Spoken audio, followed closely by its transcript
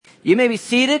You may be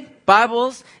seated.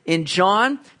 Bibles in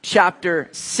John chapter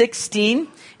 16.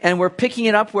 And we're picking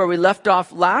it up where we left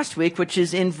off last week, which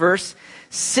is in verse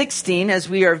 16, as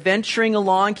we are venturing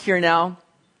along here now,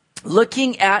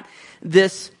 looking at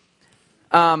this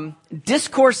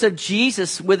discourse of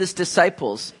Jesus with his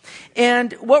disciples.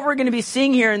 And what we're going to be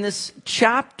seeing here in this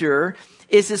chapter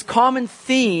is this common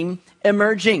theme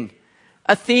emerging,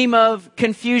 a theme of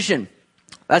confusion.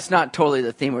 That's not totally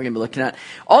the theme we're going to be looking at.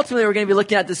 Ultimately, we're going to be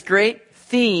looking at this great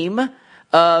theme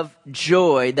of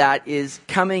joy that is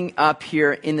coming up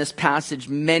here in this passage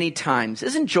many times.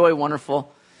 Isn't joy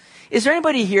wonderful? Is there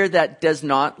anybody here that does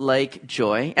not like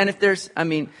joy? And if there's,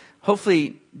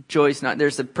 hopefully joy's not,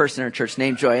 there's a person in our church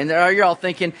named Joy. And you're all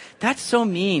thinking, that's so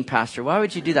mean, Pastor. Why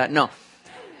would you do that? No.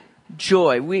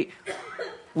 Joy. We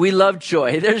love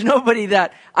joy. There's nobody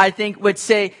that I think would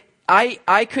say,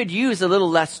 I could use a little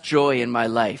less joy in my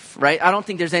life, right? I don't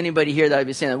think there's anybody here that would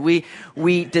be saying that.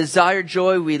 We desire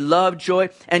joy, we love joy,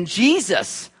 and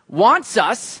Jesus wants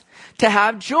us to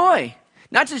have joy.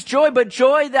 Not just joy, but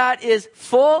joy that is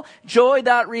full, joy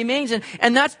that remains.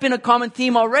 And that's been a common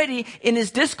theme already in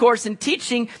his discourse and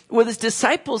teaching with his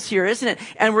disciples here, isn't it?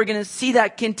 And we're going to see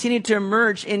that continue to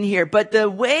emerge in here. But the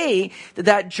way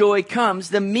that joy comes,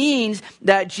 the means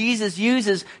that Jesus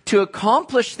uses to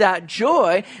accomplish that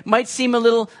joy might seem a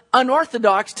little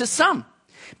unorthodox to some.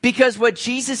 Because what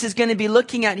Jesus is going to be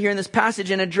looking at here in this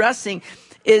passage and addressing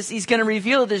is he's going to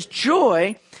reveal this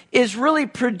joy is really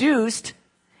produced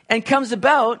and comes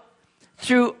about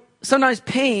through sometimes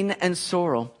pain and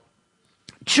sorrow.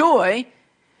 Joy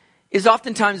is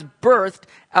oftentimes birthed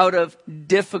out of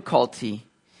difficulty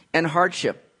and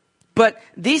hardship. But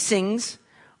these things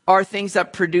are things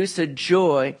that produce a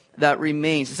joy that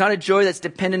remains. It's not a joy that's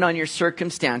dependent on your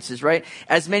circumstances, right?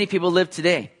 As many people live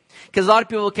today. Because a lot of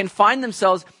people can find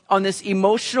themselves on this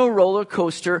emotional roller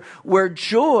coaster where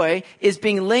joy is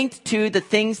being linked to the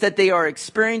things that they are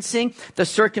experiencing, the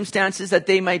circumstances that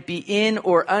they might be in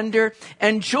or under.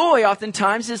 And joy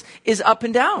oftentimes is up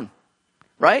and down,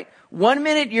 right? 1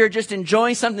 minute you're just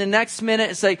enjoying something. The next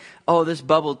minute it's like, oh, this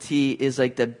bubble tea is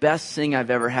like the best thing I've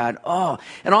ever had. Oh,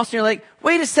 and also you're like,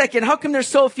 wait a second, how come there's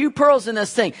so few pearls in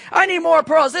this thing? I need more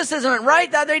pearls. This isn't right.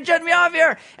 That they judge me off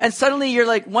here. And suddenly you're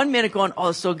like 1 minute going, oh,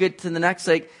 it's so good. To the next,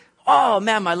 like, oh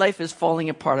man, my life is falling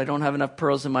apart. I don't have enough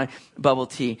pearls in my bubble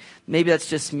tea. Maybe that's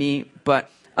just me. But,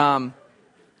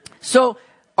 so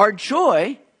our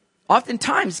joy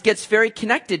oftentimes gets very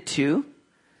connected to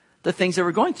the things that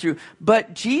we're going through.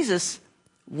 But Jesus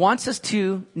wants us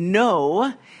to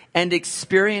know and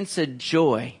experience a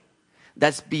joy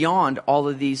that's beyond all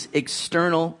of these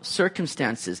external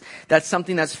circumstances. That's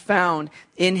something that's found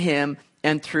in him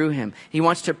and through him. He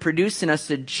wants to produce in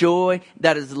us a joy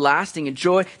that is lasting, a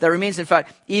joy that remains. In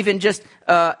fact, even just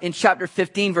in chapter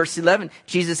 15, verse 11,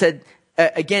 Jesus said,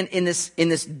 again, in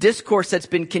this discourse that's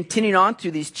been continuing on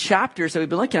through these chapters that we've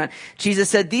been looking at, Jesus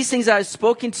said, these things I have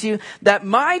spoken to you, that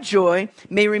my joy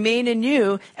may remain in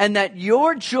you, and that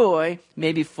your joy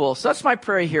may be full. So that's my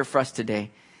prayer here for us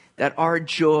today, that our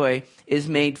joy is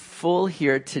made full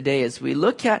here today as we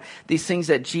look at these things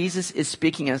that Jesus is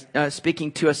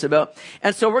speaking to us about.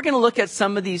 And so we're going to look at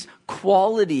some of these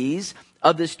qualities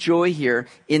of this joy here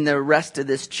in the rest of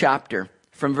this chapter.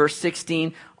 From verse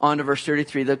 16 on to verse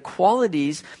 33, the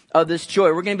qualities of this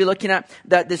joy. We're going to be looking at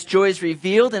that this joy is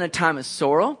revealed in a time of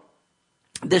sorrow.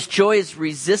 This joy is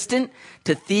resistant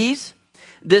to thieves.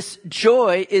 This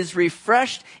joy is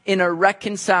refreshed in a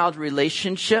reconciled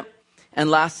relationship.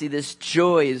 And lastly, this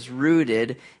joy is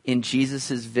rooted in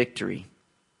Jesus' victory.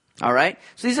 All right.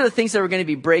 So these are the things that we're going to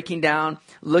be breaking down,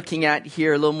 looking at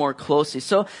here a little more closely.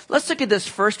 So let's look at this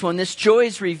first one. This joy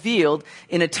is revealed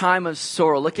in a time of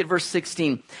sorrow. Look at verse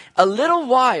 16. A little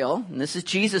while, and this is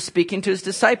Jesus speaking to his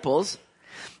disciples,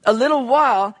 a little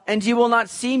while and you will not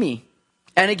see me.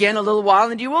 And again, a little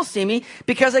while and you will see me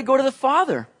because I go to the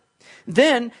Father.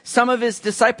 Then some of his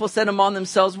disciples said among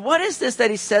themselves, what is this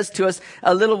that he says to us?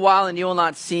 A little while and you will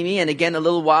not see me. And again, a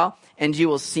little while and you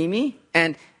will see me.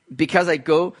 And because I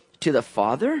go to the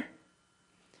Father?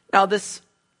 Now this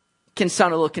can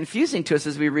sound a little confusing to us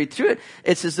as we read through it.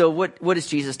 It's as though, what is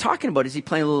Jesus talking about? Is he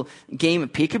playing a little game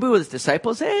of peekaboo with his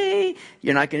disciples? Hey,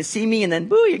 you're not going to see me, and then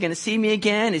boo, you're going to see me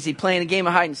again. Is he playing a game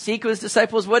of hide and seek with his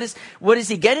disciples? What is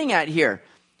he getting at here?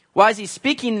 Why is he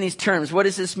speaking in these terms? What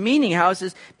is this meaning? How is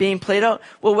this being played out?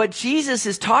 Well, what Jesus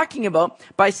is talking about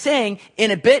by saying,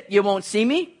 in a bit you won't see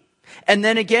me, and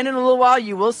then again in a little while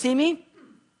you will see me.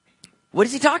 What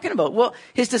is he talking about? Well,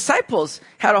 his disciples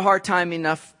had a hard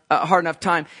enough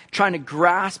time trying to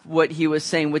grasp what he was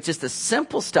saying with just the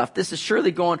simple stuff. This is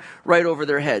surely going right over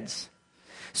their heads.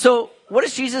 So what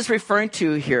is Jesus referring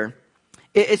to here?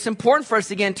 It's important for us,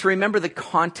 again, to remember the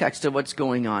context of what's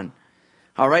going on.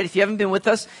 All right, if you haven't been with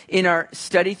us in our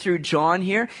study through John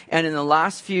here, and in the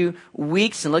last few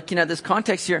weeks and looking at this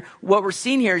context here, what we're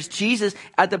seeing here is Jesus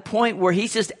at the point where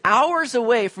he's just hours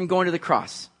away from going to the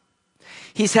cross.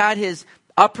 He's had his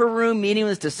upper room meeting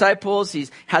with his disciples.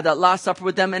 He's had that Last Supper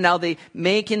with them, and now they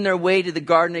making their way to the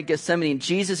Garden of Gethsemane. And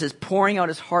Jesus is pouring out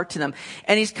his heart to them,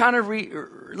 and he's kind of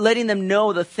letting them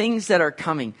know the things that are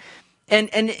coming. And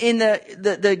in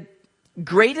the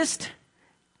greatest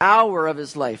hour of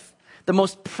his life, the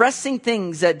most pressing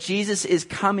things that Jesus is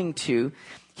coming to,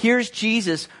 here's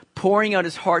Jesus pouring out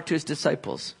his heart to his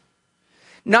disciples.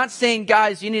 Not saying,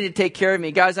 guys, you need to take care of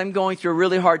me. Guys, I'm going through a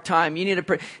really hard time. You need to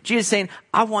pray. Jesus is saying,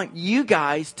 I want you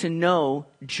guys to know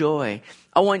joy.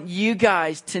 I want you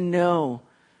guys to know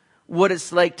what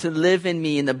it's like to live in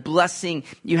me and the blessing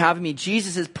you have in me.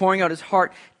 Jesus is pouring out his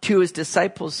heart to his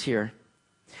disciples here.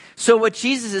 So what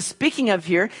Jesus is speaking of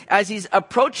here, as he's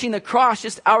approaching the cross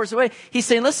just hours away, he's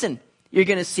saying, listen, you're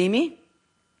going to see me,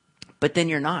 but then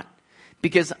you're not.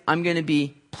 Because I'm going to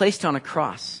be placed on a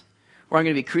cross, or I'm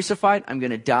going to be crucified, I'm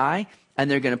going to die, and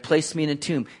they're going to place me in a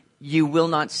tomb. You will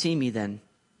not see me then.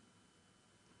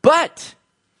 But,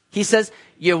 he says,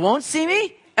 you won't see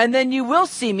me, and then you will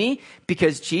see me,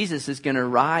 because Jesus is going to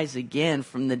rise again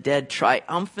from the dead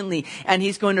triumphantly, and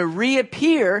he's going to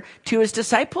reappear to his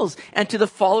disciples and to the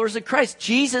followers of Christ.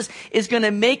 Jesus is going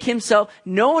to make himself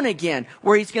known again,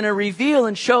 where he's going to reveal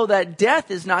and show that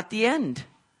death is not the end.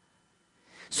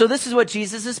 So this is what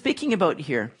Jesus is speaking about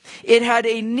here. It had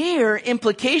a near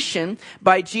implication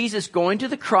by Jesus going to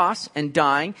the cross and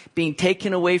dying, being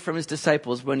taken away from his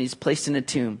disciples when he's placed in a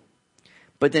tomb.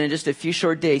 But then in just a few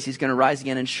short days, he's going to rise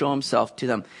again and show himself to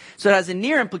them. So it has a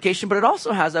near implication, but it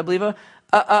also has, I believe,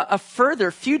 a further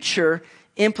future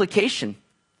implication.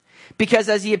 Because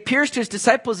as he appears to his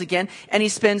disciples again, and he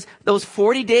spends those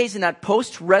 40 days in that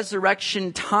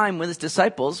post-resurrection time with his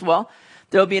disciples, well,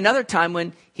 there'll be another time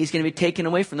when he's going to be taken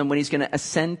away from them, when he's going to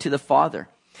ascend to the Father.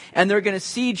 And they're going to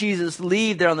see Jesus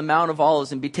leave there on the Mount of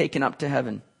Olives and be taken up to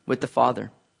heaven with the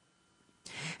Father.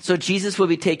 So Jesus will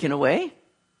be taken away.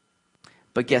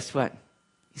 But guess what?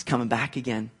 He's coming back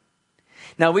again.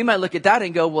 Now, we might look at that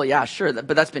and go, well, yeah, sure,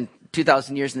 but that's been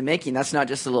 2,000 years in the making. That's not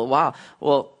just a little while.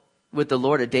 Well, with the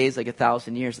Lord, a day is like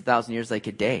 1,000 years, 1,000 years like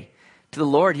a day. To the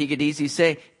Lord, he could easily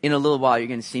say, in a little while, you're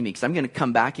going to see me, because I'm going to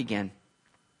come back again.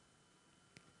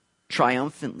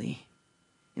 Triumphantly.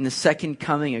 In the second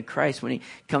coming of Christ, when he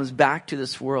comes back to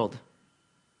this world.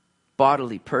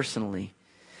 Bodily, personally.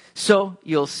 So,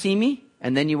 you'll see me,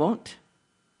 and then you won't.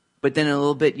 But then in a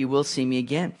little bit, you will see me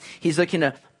again. He's looking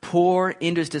to pour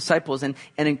into his disciples and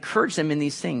encourage them in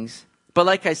these things. But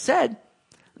like I said,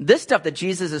 this stuff that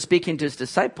Jesus is speaking to his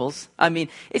disciples, I mean,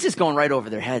 it's just going right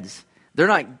over their heads. They're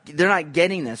not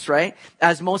getting this, right?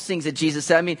 As most things that Jesus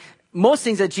said. I mean, most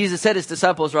things that Jesus said, his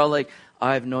disciples are all like,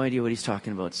 I have no idea what he's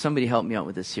talking about. Somebody help me out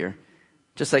with this here.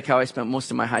 Just like how I spent most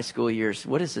of my high school years.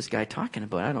 What is this guy talking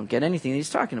about? I don't get anything that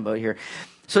he's talking about here.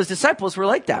 So his disciples were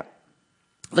like that.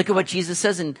 Look at what Jesus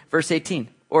says in verse 18.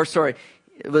 What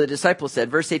the disciples said.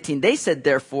 Verse 18, they said,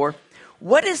 therefore,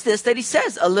 what is this that he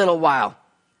says, a little while?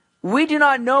 We do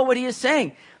not know what he is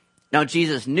saying. Now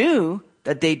Jesus knew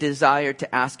that they desired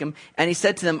to ask him, and he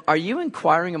said to them, are you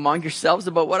inquiring among yourselves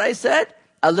about what I said?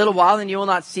 A little while and you will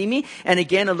not see me, and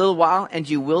again a little while and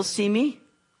you will see me.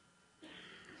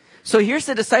 So here's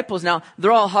the disciples now.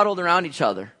 They're all huddled around each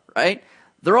other, right?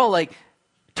 They're all like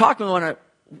talking with one another.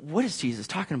 What is Jesus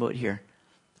talking about here?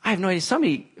 I have no idea.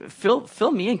 Somebody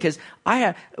fill me in, because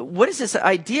what is this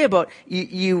idea about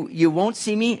you won't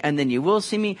see me and then you will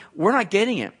see me? We're not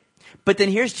getting it. But then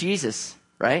here's Jesus,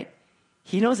 right?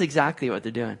 He knows exactly what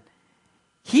they're doing.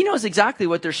 He knows exactly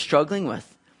what they're struggling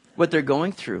with, what they're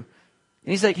going through.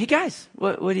 And he's like, hey guys,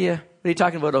 what are you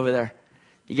talking about over there?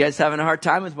 You guys having a hard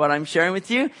time with what I'm sharing with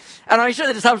you? And I'm sure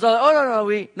the disciples are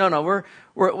like,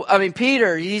 we're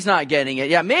Peter, he's not getting it.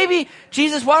 Yeah, maybe,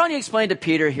 Jesus, why don't you explain to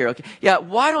Peter here? Okay. Yeah,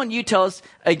 why don't you tell us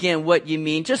again what you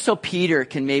mean, just so Peter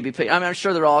can maybe, I'm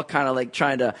sure they're all kind of like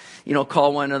trying to,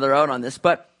 call one another out on this.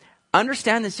 But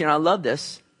understand this, I love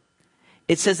this.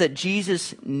 It says that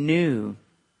Jesus knew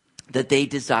that they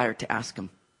desired to ask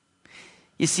him.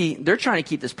 You see, they're trying to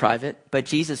keep this private, but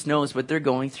Jesus knows what they're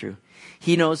going through.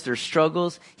 He knows their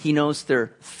struggles. He knows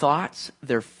their thoughts,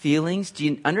 their feelings. Do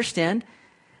you understand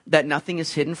that nothing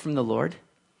is hidden from the Lord?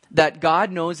 That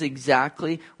God knows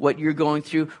exactly what you're going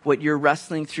through, what you're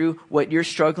wrestling through, what you're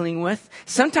struggling with.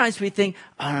 Sometimes we think,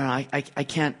 oh, no, I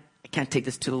can't take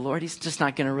this to the Lord. He's just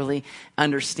not going to really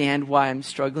understand why I'm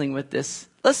struggling with this.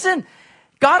 Listen,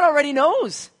 God already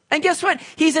knows. And guess what?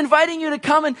 He's inviting you to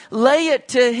come and lay it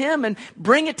to him and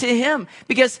bring it to him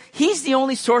because he's the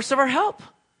only source of our help.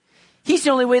 He's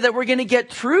the only way that we're going to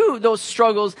get through those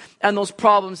struggles and those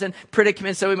problems and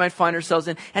predicaments that we might find ourselves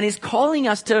in. And he's calling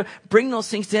us to bring those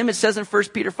things to him. It says in 1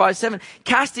 Peter 5:7,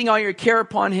 casting all your care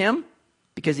upon him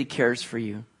because he cares for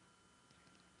you.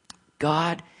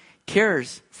 God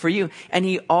cares for you. And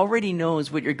he already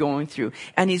knows what you're going through.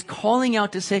 And he's calling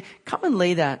out to say, come and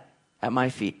lay that at my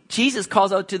feet. Jesus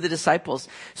calls out to the disciples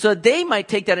so they might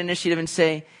take that initiative and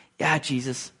say, yeah,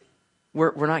 Jesus,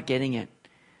 we're not getting it.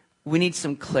 We need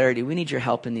some clarity. We need your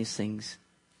help in these things.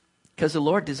 Because the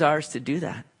Lord desires to do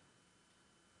that.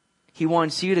 He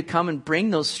wants you to come and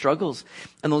bring those struggles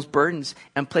and those burdens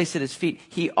and place it at his feet.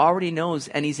 He already knows,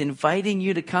 and he's inviting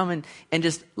you to come and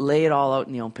just lay it all out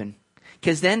in the open.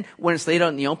 Because then when it's laid out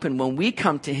in the open, when we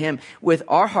come to him with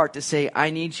our heart to say, I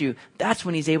need you, that's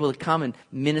when he's able to come and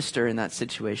minister in that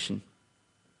situation.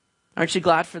 Aren't you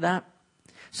glad for that?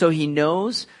 So he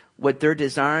knows what they're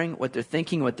desiring, what they're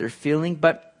thinking, what they're feeling.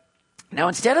 But now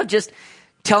instead of just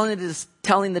telling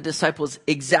the disciples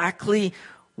exactly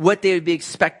what they would be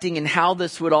expecting and how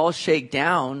this would all shake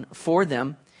down for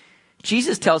them,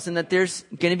 Jesus tells them that there's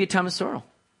going to be a time of sorrow.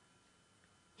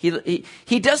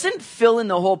 He doesn't fill in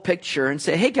the whole picture and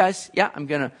say, hey guys, yeah, I'm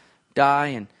going to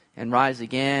die and rise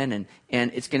again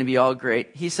and it's going to be all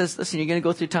great. He says, listen, you're going to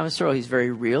go through a time of sorrow. He's very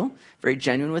real, very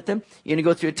genuine with them. You're going to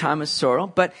go through a time of sorrow,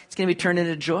 but it's going to be turned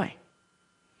into joy.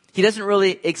 He doesn't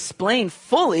really explain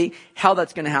fully how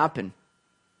that's going to happen.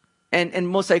 And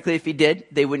most likely if he did,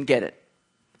 they wouldn't get it.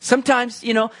 Sometimes,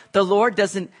 the Lord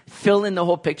doesn't fill in the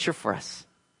whole picture for us.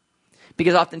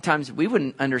 Because oftentimes we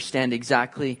wouldn't understand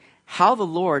exactly how the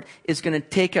Lord is going to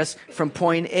take us from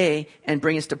point A and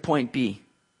bring us to point B.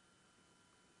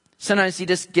 Sometimes he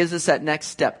just gives us that next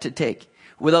step to take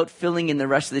without filling in the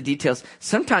rest of the details.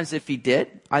 Sometimes if he did,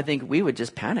 I think we would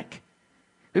just panic.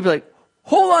 We'd be like,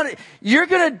 hold on, you're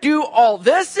going to do all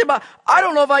this? I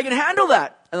don't know if I can handle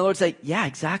that. And the Lord's like, yeah,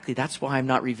 exactly. That's why I'm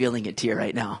not revealing it to you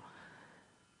right now.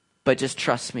 But just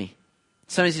trust me.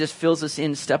 Sometimes he just fills us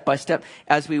in step by step.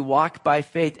 As we walk by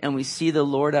faith and we see the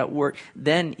Lord at work,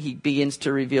 then he begins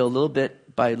to reveal little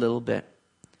bit by little bit.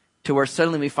 To where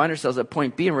suddenly we find ourselves at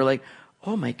point B and we're like,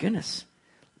 oh my goodness,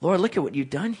 Lord, look at what you've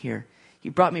done here.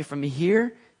 You brought me from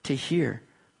here to here.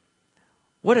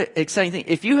 What an exciting thing.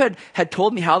 If you had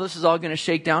told me how this is all going to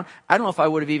shake down, I don't know if I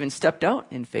would have even stepped out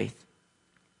in faith.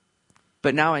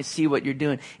 But now I see what you're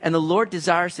doing. And the Lord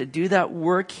desires to do that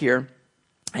work here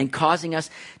and causing us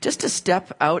just to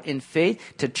step out in faith,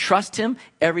 to trust him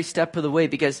every step of the way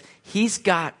because he's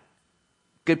got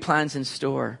good plans in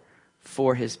store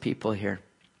for his people here.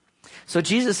 So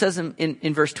Jesus says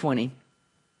in verse 20,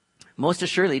 most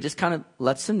assuredly, just kind of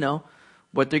lets them know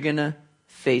what they're going to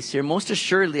face here. Most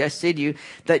assuredly, I say to you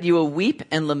that you will weep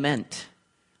and lament,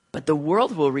 but the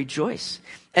world will rejoice.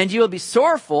 And you will be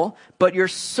sorrowful, but your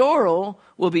sorrow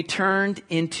will be turned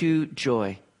into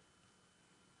joy.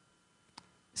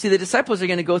 See, the disciples are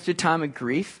going to go through a time of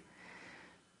grief,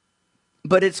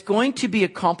 but it's going to be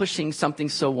accomplishing something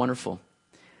so wonderful.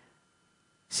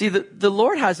 See, the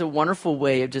Lord has a wonderful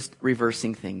way of just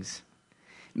reversing things.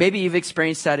 Maybe you've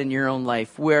experienced that in your own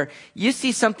life where you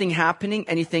see something happening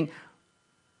and you think,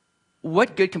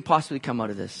 what good can possibly come out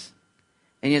of this?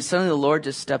 And yet suddenly the Lord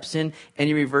just steps in and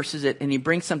he reverses it and he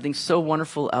brings something so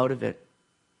wonderful out of it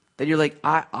that you're like,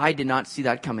 I did not see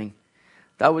that coming.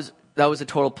 That was a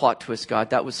total plot twist,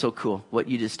 God. That was so cool, what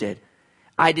you just did.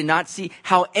 I did not see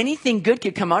how anything good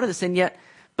could come out of this,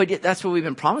 but yet that's what we've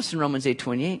been promised in Romans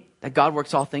 8:28, that God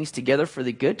works all things together for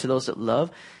the good to those that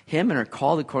love him and are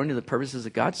called according to the purposes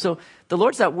of God. So the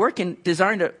Lord's at work in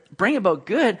desiring to bring about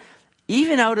good,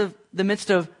 even out of the midst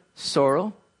of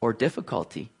sorrow or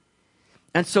difficulty.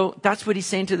 And so that's what he's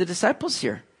saying to the disciples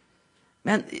here.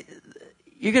 Man,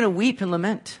 you're going to weep and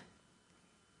lament,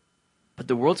 but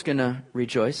the world's going to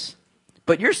rejoice.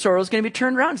 But your sorrow is going to be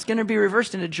turned around. It's going to be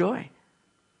reversed into joy.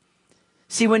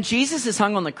 See, when Jesus is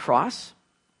hung on the cross,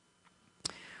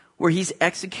 where he's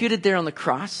executed there on the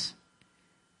cross,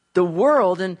 the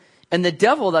world and the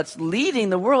devil that's leading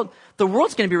the world's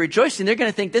going to be rejoicing. They're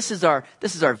going to think this is our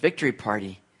victory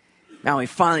party. Now we've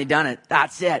finally done it.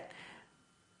 That's it.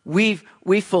 We've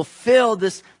fulfilled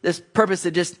this purpose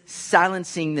of just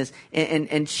silencing this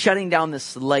and shutting down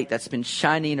this light that's been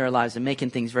shining in our lives and making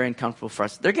things very uncomfortable for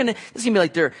us. This is going to be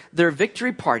like their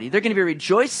victory party. They're going to be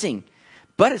rejoicing,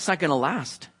 but it's not going to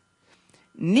last.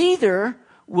 Neither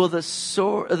will the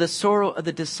sorrow of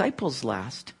the disciples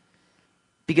last,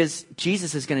 because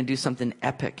Jesus is going to do something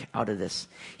epic out of this.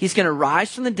 He's going to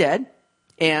rise from the dead,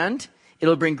 and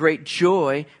it'll bring great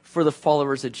joy for the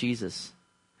followers of Jesus.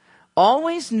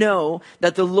 Always know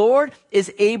that the Lord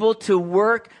is able to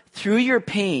work through your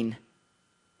pain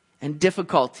and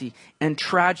difficulty and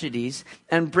tragedies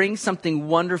and bring something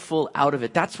wonderful out of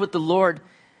it. That's what the Lord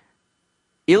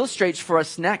illustrates for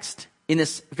us next in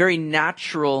this very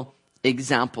natural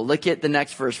example. Look at the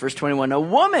next verse, verse 21. A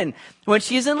woman, when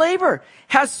she is in labor,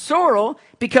 has sorrow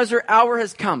because her hour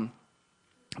has come.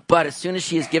 But as soon as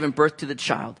she has given birth to the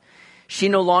child, she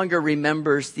no longer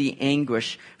remembers the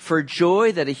anguish for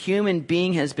joy that a human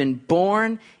being has been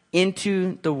born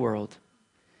into the world.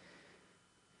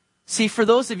 See, for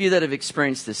those of you that have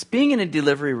experienced this, being in a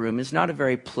delivery room is not a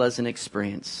very pleasant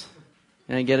experience.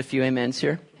 Can I get a few amens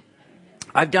here?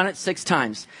 I've done it 6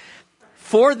 times.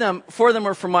 4 of them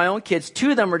were for my own kids.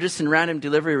 2 of them were just in random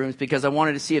delivery rooms because I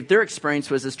wanted to see if their experience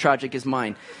was as tragic as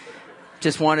mine.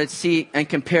 Just wanted to see and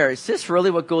compare. Is this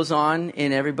really what goes on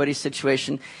in everybody's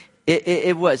situation?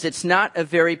 It was. It's not a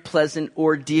very pleasant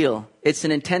ordeal. It's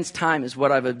an intense time is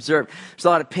what I've observed. There's a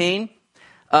lot of pain,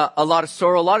 a lot of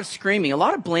sorrow, a lot of screaming, a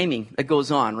lot of blaming that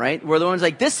goes on, right? Where the one's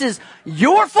like, this is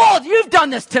your fault. You've done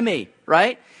this to me,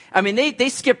 right? I mean, they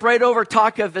skip right over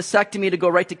talk of vasectomy to go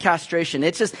right to castration.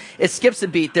 It skips a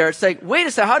beat there. It's like, wait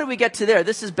a second, how do we get to there?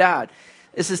 This is bad.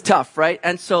 This is tough, right?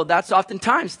 And so that's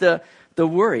oftentimes the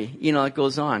worry, that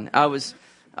goes on.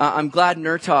 I'm glad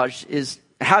Nurtaj is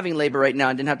having labor right now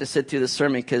and didn't have to sit through the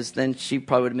sermon, because then she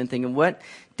probably would have been thinking, what,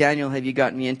 Daniel, have you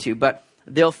gotten me into? But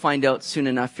they'll find out soon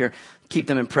enough here. Keep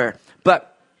them in prayer.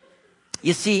 But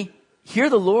you see, here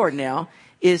the Lord now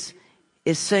is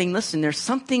saying, listen, there's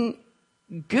something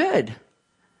good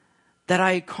that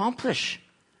I accomplish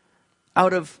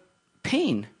out of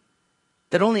pain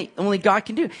that only God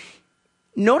can do.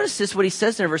 Notice this, what he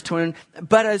says in verse 20.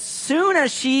 But as soon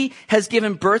as she has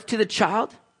given birth to the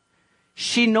child,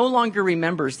 she no longer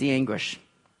remembers the anguish.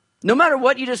 No matter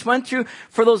what you just went through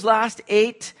for those last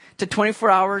 8 to 24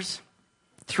 hours,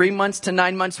 3 months to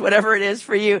 9 months, whatever it is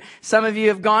for you. Some of you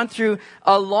have gone through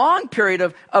a long period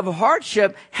of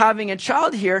hardship having a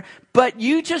child here, but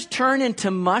you just turn into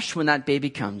mush when that baby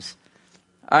comes.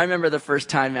 I remember the first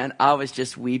time, man, I was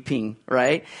just weeping,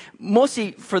 right?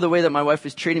 Mostly for the way that my wife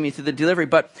was treating me through the delivery,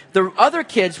 but the other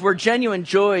kids were genuine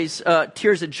joys,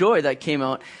 tears of joy that came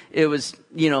out. It was,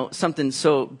 something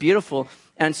so beautiful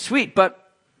and sweet. But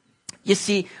you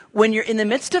see, when you're in the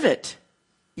midst of it,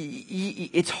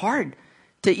 it's hard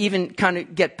to even kind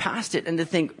of get past it and to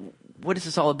think, what is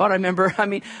this all about? I remember,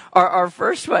 our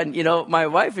first one, my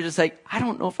wife was just like, I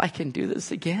don't know if I can do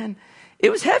this again. It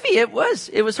was heavy. It was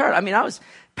hard. I was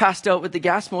passed out with the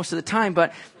gas most of the time,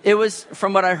 but it was,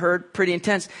 from what I heard, pretty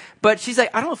intense. But she's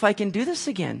like, I don't know if I can do this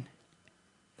again.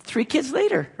 3 kids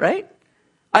later, right?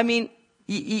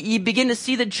 You begin to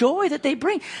see the joy that they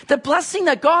bring, the blessing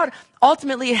that God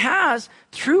ultimately has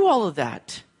through all of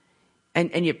that.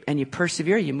 And you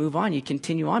persevere, you move on, you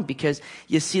continue on, because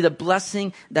you see the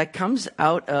blessing that comes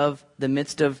out of the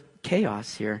midst of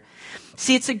chaos here.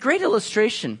 See, it's a great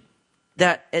illustration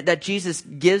that Jesus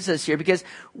gives us here, because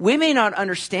we may not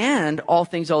understand all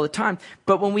things all the time,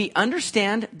 but when we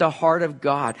understand the heart of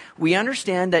God, we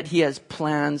understand that he has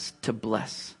plans to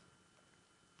bless.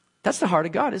 That's the heart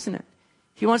of God, isn't it?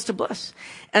 He wants to bless.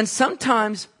 And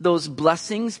sometimes those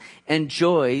blessings and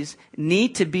joys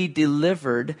need to be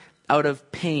delivered out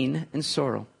of pain and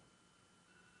sorrow.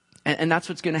 And that's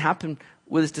what's going to happen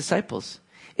with his disciples.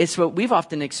 It's what we've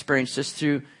often experienced just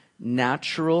through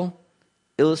natural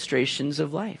illustrations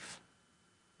of life.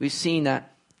 We've seen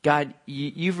that, God,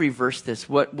 you've reversed this.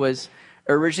 What was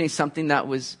originally something that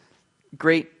was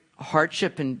great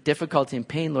hardship and difficulty and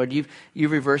pain, Lord, you've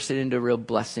reversed it into a real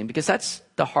blessing, because that's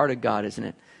the heart of God, isn't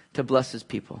it? To bless his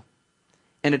people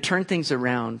and to turn things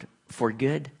around for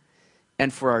good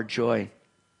and for our joy.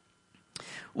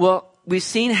 Well, we've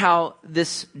seen how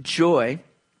this joy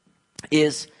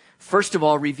is, first of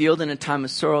all, revealed in a time of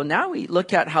sorrow. Now we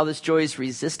look at how this joy is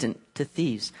resistant to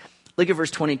thieves. Look at verse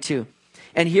 22.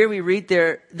 And here we read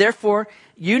there, therefore,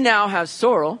 you now have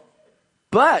sorrow,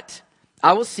 but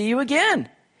I will see you again.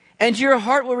 And your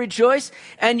heart will rejoice,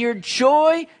 and your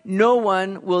joy no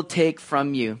one will take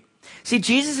from you. See,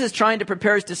 Jesus is trying to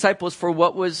prepare his disciples for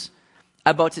what was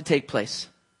about to take place.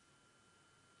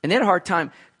 And they had a hard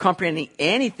time comprehending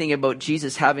anything about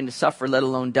Jesus having to suffer, let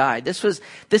alone die. This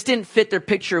didn't fit their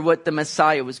picture of what the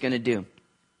Messiah was going to do.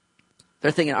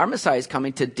 They're thinking, our Messiah is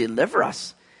coming to deliver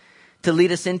us, to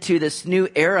lead us into this new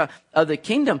era of the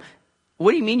kingdom.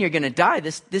 What do you mean you're going to die?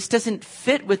 This doesn't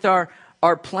fit with our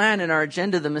plan and our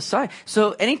agenda of the Messiah.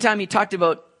 So anytime he talked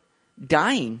about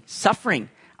dying, suffering,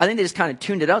 I think they just kind of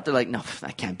tuned it out. They're like, no,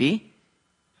 that can't be.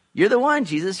 You're the one,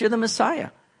 Jesus. You're the Messiah.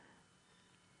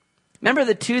 Remember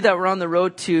the 2 that were on the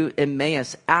road to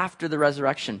Emmaus after the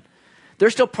resurrection? They're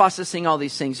still processing all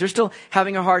these things. They're still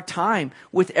having a hard time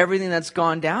with everything that's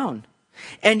gone down.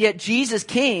 And yet Jesus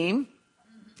came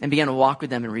and began to walk with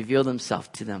them and revealed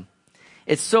himself to them.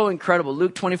 It's so incredible.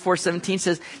 Luke 24:17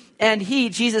 says, and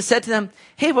Jesus said to them,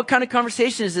 hey, what kind of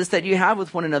conversation is this that you have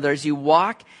with one another as you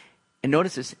walk, and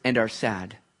notice this, and are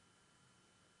sad?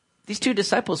 These two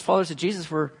disciples, followers of Jesus,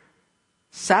 were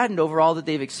saddened over all that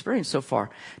they've experienced so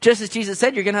far. Just as Jesus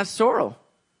said, you're going to have sorrow,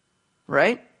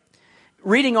 right?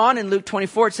 Reading on in Luke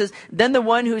 24, it says, then the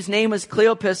one whose name was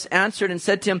Cleopas answered and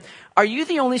said to him, are you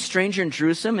the only stranger in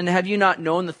Jerusalem, and have you not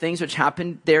known the things which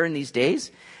happened there in these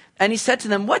days? And he said to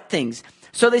them, what things?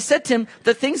 So they said to him,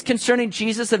 the things concerning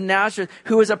Jesus of Nazareth,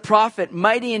 who was a prophet,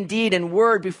 mighty in deed and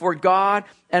word before God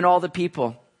and all the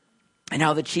people. And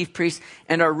how the chief priests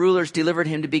and our rulers delivered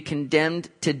him to be condemned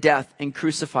to death and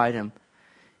crucified him.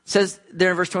 It says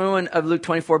there in verse 21 of Luke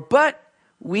 24, but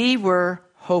we were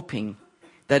hoping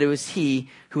that it was he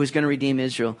who was going to redeem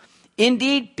Israel.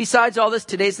 Indeed, besides all this,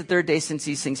 today's the third day since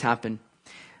these things happened.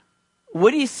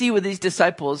 What do you see with these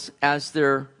disciples as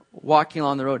they're walking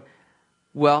along the road?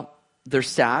 Well, they're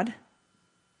sad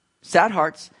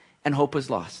hearts, and hope was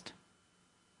lost.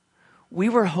 We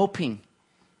were hoping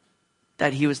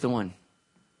that he was the one.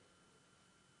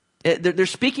 They're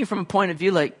speaking from a point of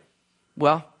view like,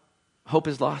 well, hope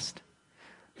is lost.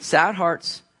 Sad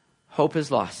hearts, hope is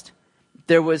lost.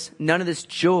 There was none of this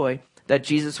joy that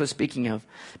Jesus was speaking of.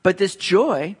 But this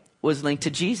joy was linked to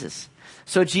Jesus.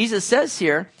 So Jesus says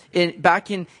here,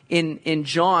 back in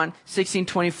John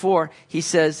 16:24, he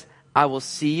says, I will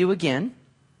see you again,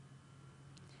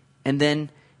 and then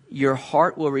your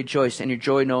heart will rejoice, and your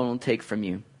joy no one will take from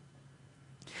you.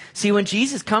 See, when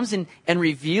Jesus comes in and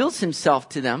reveals himself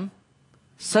to them,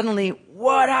 suddenly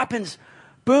what happens?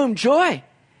 Boom, joy.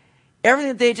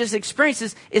 Everything that they just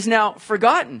experienced is now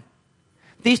forgotten.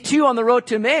 These two on the road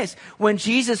to Emmaus, when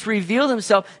Jesus revealed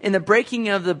himself in the breaking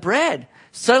of the bread,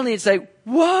 suddenly it's like,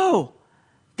 whoa,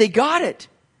 they got it.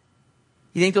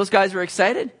 You think those guys were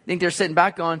excited? You think they're sitting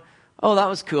back going, oh, that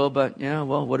was cool, but yeah,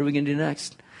 well, what are we going to do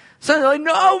next? So they're like,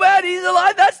 no, man, he's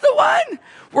alive. That's the one.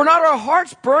 Were not our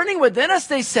hearts burning within us,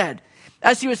 they said,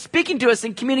 as he was speaking to us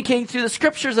and communicating through the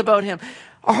scriptures about him.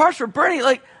 Our hearts were burning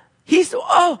like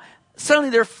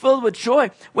suddenly they're filled with joy.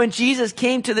 When Jesus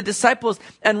came to the disciples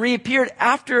and reappeared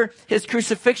after his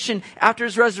crucifixion, after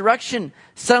his resurrection,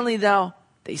 suddenly now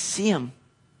they see him.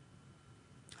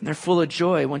 And they're full of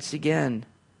joy once again.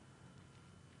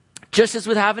 Just as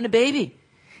with having a baby.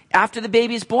 After the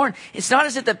baby is born, it's not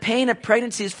as if the pain of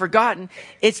pregnancy is forgotten.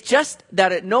 It's just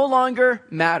that it no longer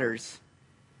matters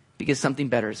because something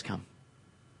better has come.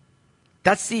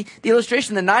 That's the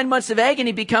illustration. The 9 months of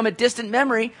agony become a distant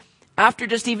memory after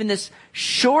just even this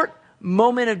short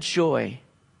moment of joy.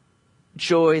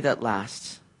 Joy that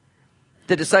lasts.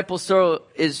 The disciples' sorrow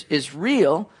is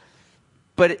real,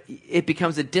 but it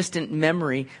becomes a distant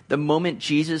memory the moment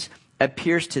Jesus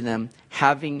appears to them,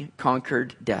 having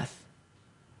conquered death.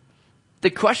 The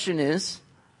question is,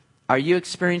 are you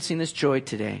experiencing this joy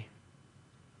today?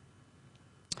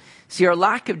 See, our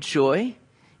lack of joy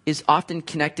is often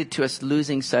connected to us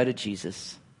losing sight of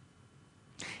Jesus.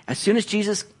 As soon as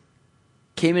Jesus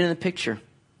came into the picture,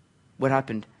 what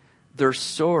happened? Their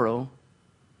sorrow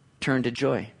turned to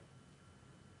joy.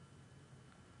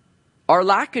 Our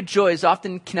lack of joy is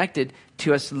often connected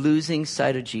to us losing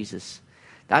sight of Jesus.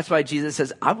 That's why Jesus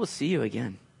says, I will see you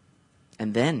again.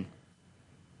 And then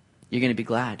you're going to be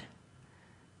glad.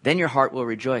 Then your heart will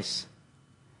rejoice.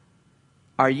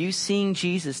 Are you seeing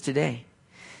Jesus today?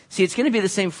 See, it's going to be the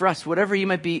same for us. Whatever you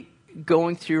might be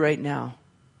going through right now,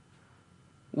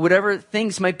 whatever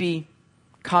things might be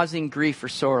causing grief or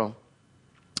sorrow,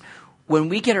 when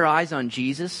we get our eyes on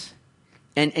Jesus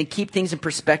and keep things in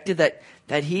perspective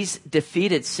that he's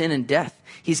defeated sin and death,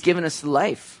 he's given us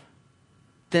life,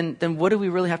 then what do we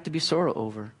really have to be sorrow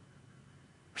over?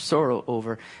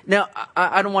 Now,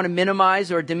 I don't want to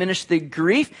minimize or diminish the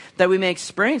grief that we may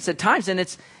experience at times. And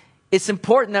it's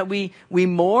important that we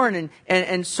mourn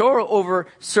and sorrow over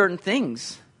certain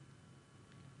things.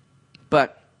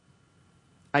 But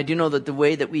I do know that the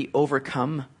way that we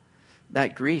overcome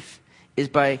that grief is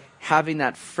by having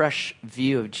that fresh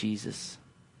view of Jesus.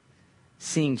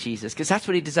 Seeing Jesus. Because that's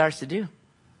what he desires to do.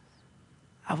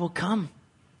 I will come.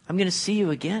 I'm going to see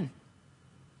you again.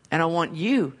 And I want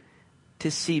you to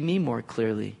see me more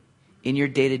clearly in your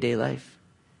day-to-day life.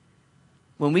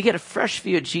 When we get a fresh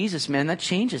view of Jesus, man, that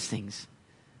changes things.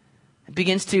 It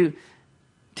begins to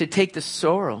take the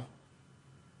sorrow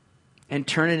and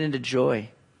turn it into joy.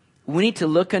 We need to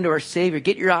look unto our Savior.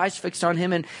 Get your eyes fixed on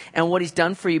him and what he's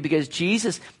done for you, because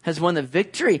Jesus has won the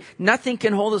victory. Nothing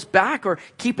can hold us back or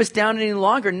keep us down any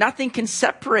longer. Nothing can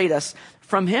separate us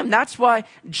from him. That's why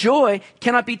joy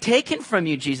cannot be taken from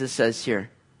you, Jesus says here.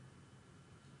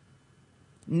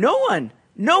 No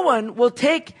one will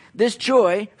take this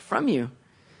joy from you,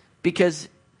 because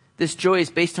this joy is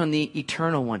based on the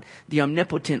eternal one, the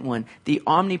omnipotent one, the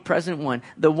omnipresent one,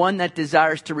 the one that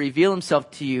desires to reveal himself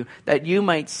to you, that you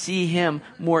might see him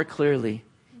more clearly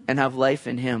and have life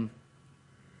in him.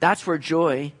 That's where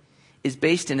joy is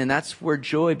based in, and that's where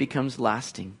joy becomes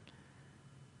lasting.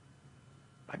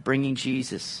 By bringing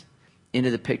Jesus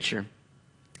into the picture.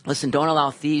 Listen, don't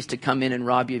allow thieves to come in and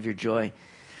rob you of your joy.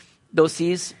 Those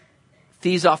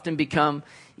thieves often become,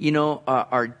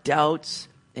 our doubts,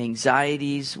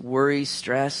 anxieties, worries,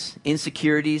 stress,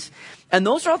 insecurities. And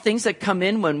those are all things that come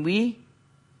in when we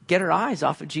get our eyes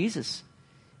off of Jesus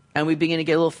and we begin to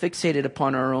get a little fixated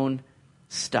upon our own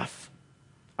stuff,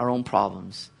 our own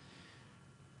problems.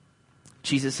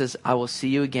 Jesus says, I will see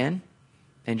you again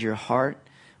and your heart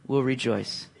will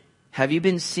rejoice. Have you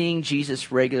been seeing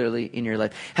Jesus regularly in your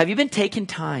life? Have you been taking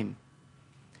time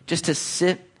just to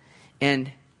sit and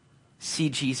see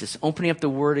Jesus, opening up the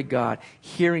Word of God,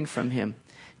 hearing from him?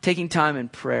 Taking time in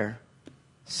prayer,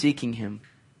 seeking him.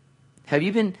 Have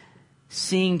you been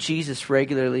seeing Jesus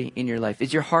regularly in your life?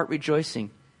 Is your heart rejoicing?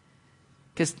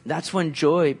 Because that's when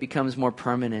joy becomes more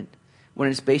permanent, when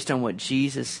it's based on what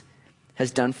Jesus has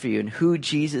done for you and who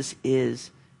Jesus is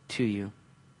to you.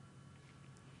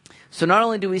 So not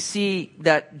only do we see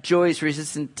that joy is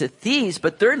resistant to thieves,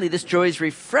 but thirdly, this joy is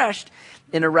refreshed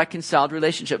in a reconciled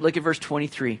relationship. Look at verse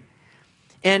 23.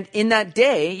 And in that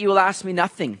day, you will ask me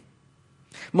nothing.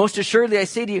 Most assuredly, I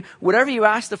say to you, whatever you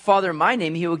ask the Father in my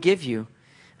name, he will give you.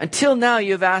 Until now,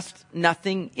 you have asked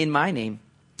nothing in my name,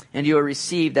 and you will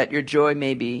receive, that your joy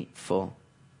may be full.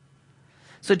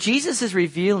 So Jesus is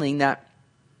revealing that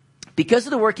because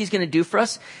of the work he's going to do for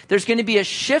us, there's going to be a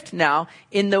shift now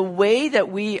in the way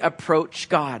that we approach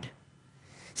God.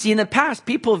 See, in the past,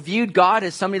 people viewed God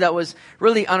as somebody that was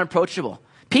really unapproachable.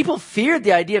 People feared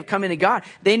the idea of coming to God.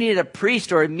 They needed a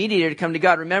priest or a mediator to come to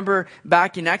God. Remember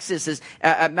back in Exodus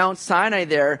at Mount Sinai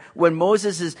there, when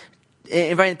Moses is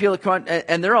inviting the people to come,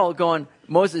 and they're all going,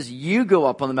 Moses, you go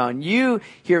up on the mountain. You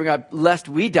hear God, lest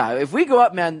we die. If we go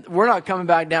up, man, we're not coming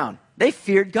back down. They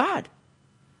feared God.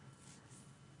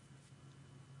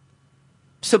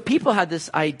 So people had this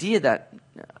idea that,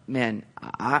 man,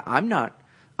 I'm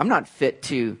not fit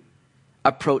to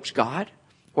approach God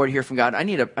or to hear from God. I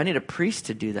need a priest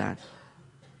to do that.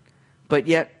 But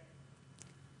yet,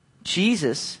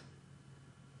 Jesus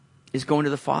is going to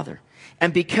the Father.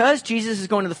 And because Jesus is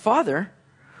going to the Father,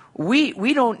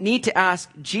 we don't need to ask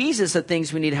Jesus the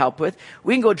things we need help with.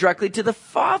 We can go directly to the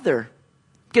Father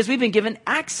because we've been given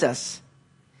access.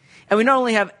 And we not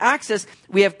only have access,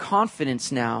 we have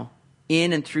confidence now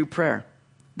in and through prayer.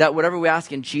 That whatever we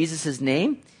ask in Jesus'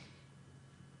 name,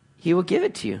 he will give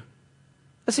it to you.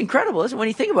 That's incredible, isn't it? When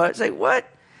you think about it, it's like, what?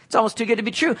 It's almost too good to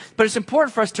be true. But it's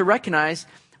important for us to recognize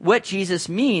what Jesus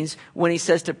means when he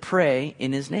says to pray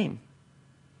in his name.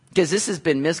 Because this has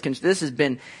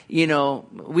been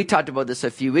we talked about this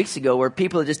a few weeks ago, where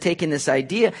people are just taking this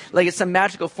idea like it's some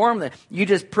magical formula. You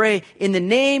just pray in the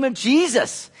name of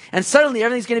Jesus, and suddenly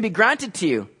everything's going to be granted to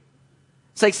you.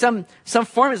 It's like some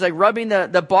formula. It's like rubbing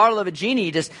the bottle of a genie.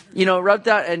 You just, rub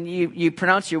that and you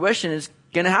pronounce your wish and it's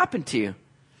going to happen to you.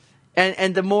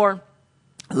 And the more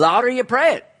louder you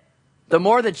pray it, the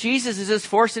more that Jesus is just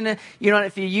forcing it.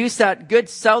 If you use that good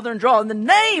southern drawl, in the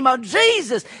name of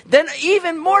Jesus, then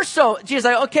even more so. Jesus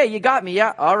like, okay, you got me.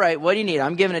 Yeah. All right. What do you need?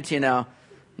 I'm giving it to you now.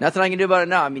 Nothing I can do about it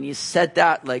now. I mean, you said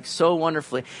that like so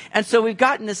wonderfully. And so we've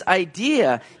gotten this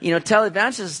idea,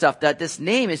 televangelists and stuff, that this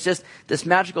name is just this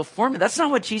magical formula. That's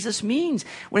not what Jesus means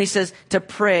when he says to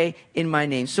pray in my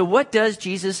name. So what does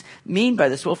Jesus mean by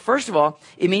this? Well, first of all,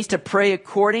 it means to pray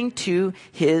according to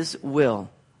his will.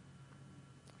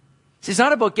 See, it's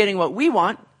not about getting what we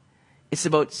want. It's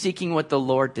about seeking what the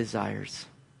Lord desires.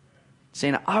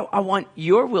 Saying, I want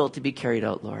your will to be carried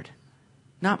out, Lord,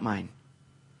 not mine.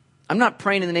 I'm not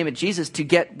praying in the name of Jesus to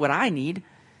get what I need.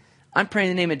 I'm praying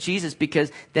in the name of Jesus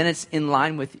because then it's in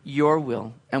line with your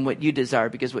will and what you desire,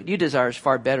 because what you desire is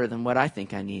far better than what I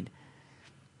think I need.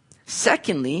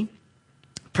 Secondly,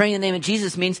 praying in the name of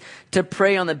Jesus means to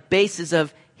pray on the basis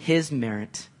of his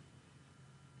merit.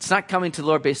 It's not coming to the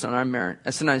Lord based on our merit.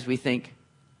 And sometimes we think,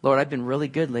 Lord, I've been really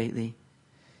good lately.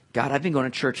 God, I've been going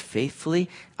to church faithfully.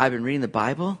 I've been reading the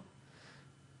Bible.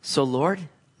 So Lord,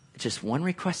 just one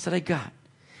request that I got.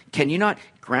 Can you not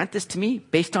grant this to me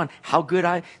based on how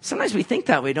good Sometimes we think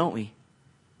that way, don't we?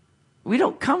 We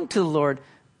don't come to the Lord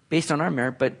based on our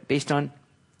merit, but based on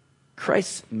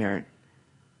Christ's merit.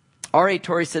 R.A.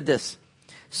 Torrey said this: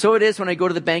 so it is when I go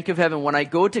to the bank of heaven, when I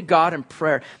go to God in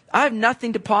prayer, I have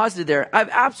nothing deposited there. I have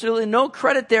absolutely no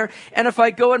credit there. And if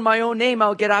I go in my own name,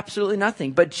 I'll get absolutely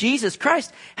nothing. But Jesus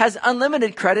Christ has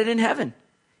unlimited credit in heaven.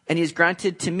 And he has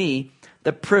granted to me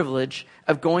the privilege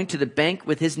of going to the bank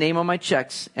with his name on my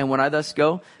checks. And when I thus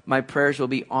go, my prayers will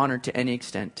be honored to any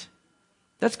extent.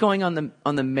 That's going on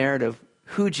the merit of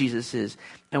who Jesus is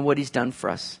and what he's done for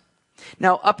us.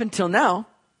 Now, up until now,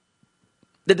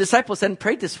 the disciples hadn't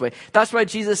prayed this way. That's why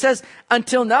Jesus says,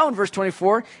 until now in verse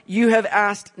 24, you have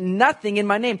asked nothing in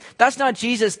my name. That's not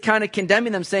Jesus kind of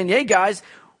condemning them, saying, hey guys,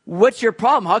 what's your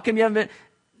problem? How come you haven't been?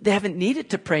 They haven't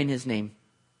needed to pray in his name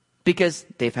because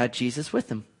they've had Jesus with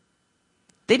them.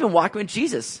 They've been walking with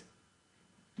Jesus.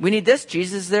 We need this.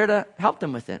 Jesus is there to help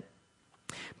them with it.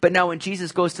 But now when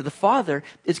Jesus goes to the Father,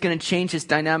 it's going to change this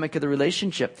dynamic of the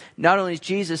relationship. Not only is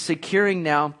Jesus securing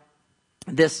now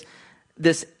this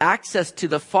access to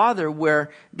the Father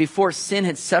where before sin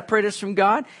had separated us from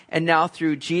God, and now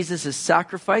through Jesus'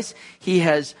 sacrifice, he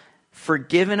has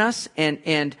forgiven us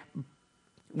and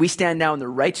we stand now in the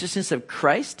righteousness of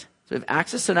Christ. So we have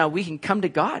access. So now we can come to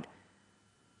God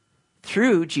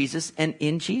through Jesus and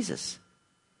in Jesus.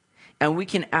 And we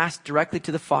can ask directly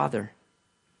to the Father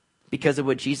because of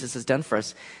what Jesus has done for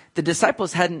us. The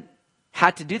disciples hadn't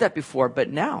had to do that before, but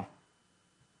now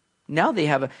they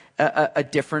have a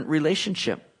different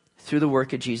relationship through the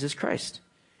work of Jesus Christ.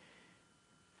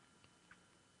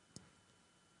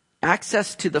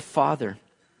 Access to the Father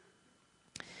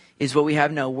is what we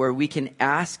have now, where we can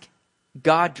ask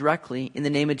God directly in the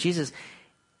name of Jesus.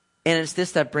 And it's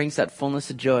this that brings that fullness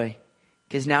of joy.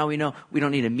 Because now we know we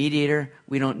don't need a mediator.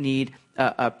 We don't need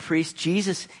a priest.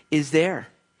 Jesus is there.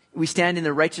 We stand in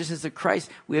the righteousness of Christ.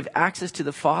 We have access to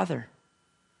the Father.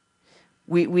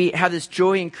 We have this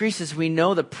joy increases. We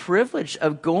know the privilege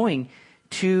of going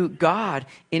to God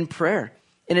in prayer.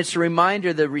 And it's a reminder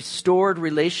of the restored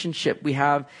relationship we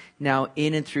have now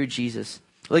in and through Jesus.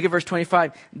 Look at verse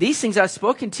 25. These things I've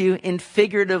spoken to you in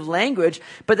figurative language,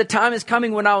 but the time is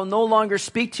coming when I will no longer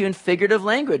speak to you in figurative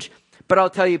language, but I'll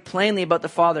tell you plainly about the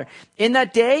Father. In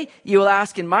that day you will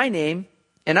ask in my name,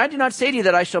 and I do not say to you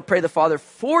that I shall pray the Father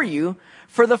for you,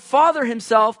 for the Father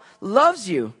himself loves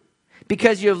you,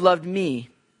 because you have loved me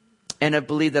and have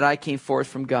believed that I came forth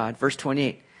from God. Verse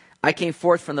 28, I came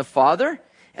forth from the Father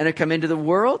and have come into the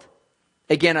world.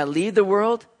 Again, I leave the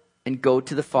world and go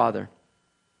to the Father.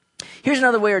 Here's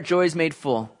another way our joy is made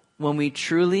full. When we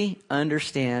truly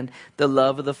understand the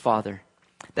love of the Father,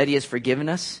 that he has forgiven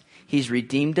us, he's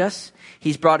redeemed us,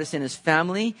 he's brought us in his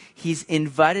family, he's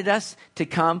invited us to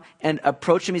come and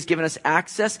approach him, he's given us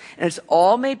access, and it's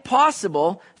all made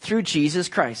possible through Jesus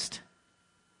Christ.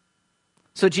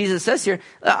 So Jesus says here,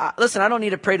 listen, I don't need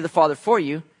to pray to the Father for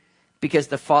you because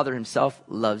the Father himself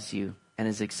loves you and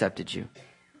has accepted you.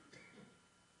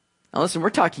 Now listen, we're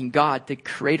talking God, the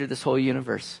creator of this whole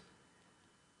universe.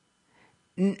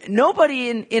 Nobody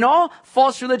in all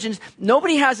false religions,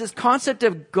 nobody has this concept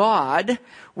of God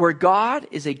where God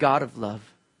is a God of love.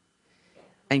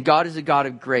 And God is a God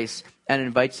of grace and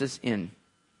invites us in.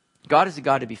 God is a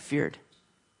God to be feared.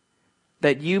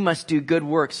 That you must do good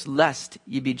works lest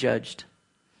you be judged.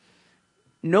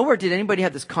 Nowhere did anybody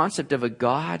have this concept of a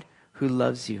God who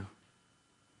loves you.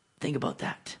 Think about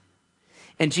that.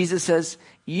 And Jesus says,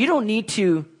 you don't need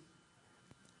to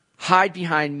hide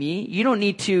behind me. You don't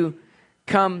need to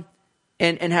come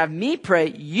and have me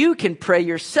pray. You can pray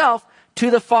yourself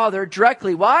to the Father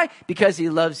directly. Why? Because he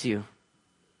loves you.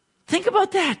 Think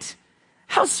about that.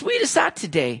 How sweet is that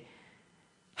today?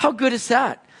 How good is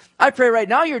that? I pray right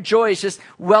now your joy is just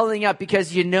welling up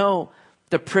because you know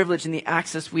the privilege and the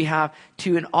access we have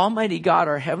to an almighty God,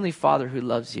 our heavenly Father who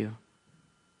loves you.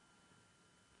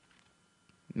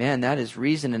 Man, that is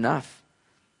reason enough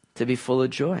to be full of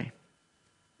joy.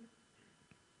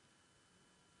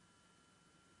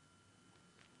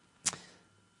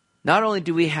 Not only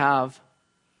do we have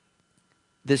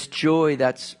this joy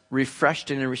that's refreshed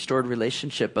in a restored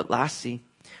relationship, but lastly,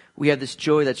 we have this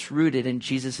joy that's rooted in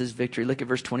Jesus' victory. Look at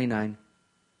verse 29.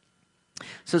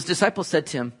 So his disciples said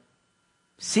to him,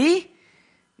 see,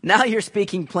 now you're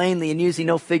speaking plainly and using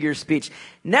no figure of speech.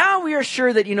 Now we are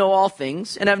sure that you know all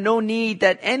things and have no need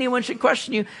that anyone should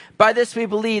question you. By this we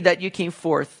believe that you came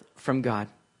forth from God.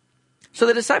 So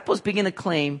the disciples begin to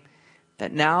claim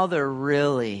that now they're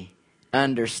really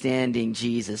understanding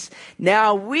Jesus.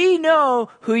 Now we know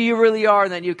who you really are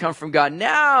and that you come from God.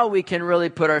 Now we can really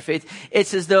put our faith.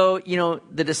 It's as though,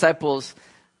 the disciples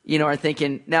are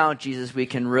thinking, now, Jesus, we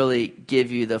can really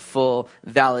give you the full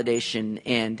validation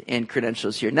and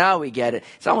credentials here. Now we get it.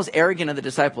 It's almost arrogant of the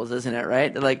disciples, isn't it,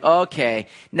 right? They're like, okay,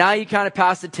 now you kind of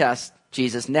passed the test,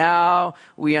 Jesus. Now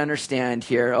we understand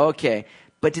here. Okay.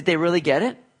 But did they really get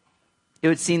it? It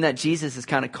would seem that Jesus is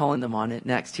kind of calling them on it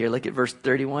next here. Look at verse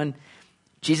 31.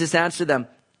 Jesus answered them,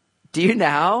 do you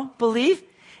now believe?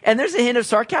 And there's a hint of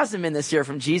sarcasm in this here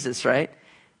from Jesus, right?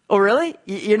 Oh, really?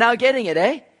 You're now getting it,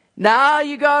 eh? Now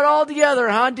you got it all together,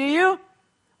 huh? Do you?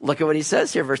 Look at what he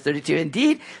says here, verse 32.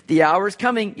 Indeed, the hour is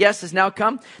coming, yes, has now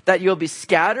come, that you'll be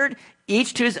scattered,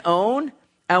 each to his own,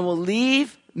 and will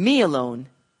leave me alone.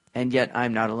 And yet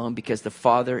I'm not alone, because the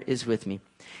Father is with me.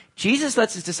 Jesus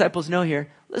lets his disciples know here,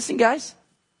 listen, guys,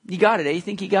 you got it, eh? You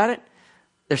think you got it?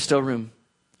 There's still room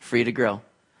for you to grow.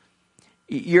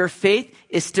 Your faith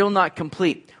is still not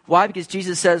complete. Why? Because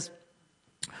Jesus says,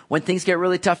 when things get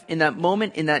really tough, in that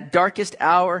moment, in that darkest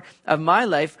hour of my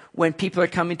life, when people are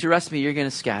coming to rescue me, you're going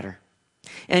to scatter.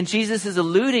 And Jesus is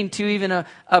alluding to even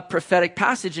a prophetic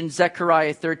passage in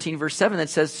Zechariah 13, verse 7, that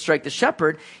says, strike the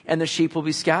shepherd and the sheep will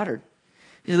be scattered.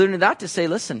 He's alluding to that to say,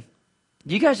 listen,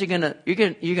 you guys are going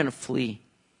to flee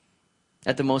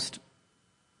at the most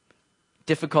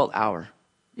difficult hour.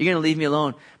 You're going to leave me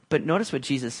alone. But notice what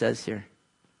Jesus says here.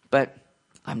 But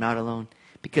I'm not alone,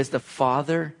 because the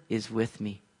Father is with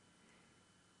me.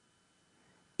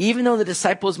 Even though the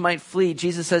disciples might flee,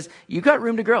 Jesus says, you got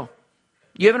room to grow.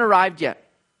 You haven't arrived yet.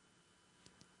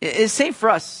 It's same for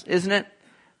us, isn't it?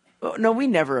 No, we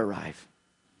never arrive,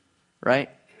 right?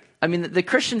 I mean, the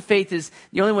Christian faith is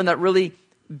the only one that really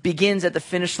begins at the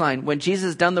finish line when Jesus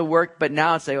has done the work, but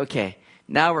now it's like, okay,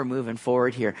 now we're moving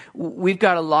forward here. We've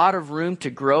got a lot of room to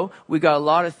grow. We've got a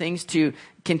lot of things to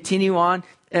continue on,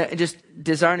 just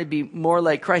desiring to be more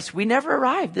like Christ. We never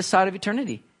arrive this side of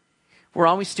eternity. We're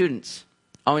always students,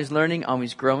 always learning,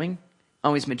 always growing,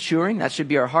 always maturing. That should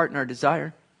be our heart and our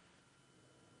desire.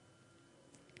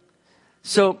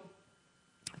 So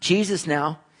Jesus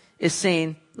now is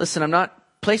saying, listen, I'm not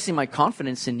placing my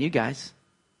confidence in you guys.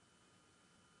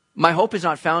 My hope is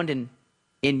not found in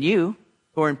you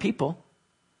or in people.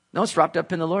 No, it's wrapped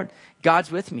up in the Lord.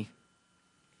 God's with me.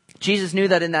 Jesus knew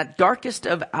that in that darkest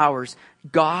of hours,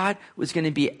 God was going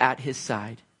to be at his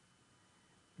side.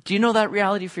 Do you know that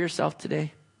reality for yourself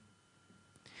today?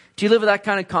 Do you live with that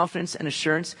kind of confidence and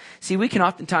assurance? See, we can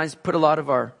oftentimes put a lot of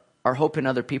our hope in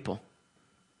other people.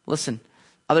 Listen,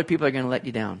 other people are going to let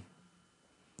you down.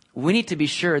 We need to be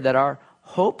sure that our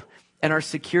hope and our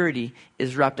security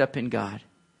is wrapped up in God.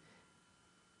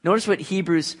 Notice what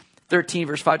Hebrews 13,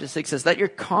 verse 5 to 6 says, let your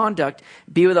conduct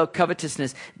be without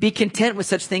covetousness. Be content with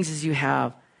such things as you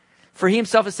have. For he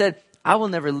himself has said, I will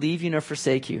never leave you nor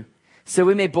forsake you. So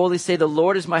we may boldly say, the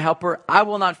Lord is my helper. I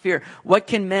will not fear. What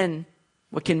can man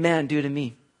do to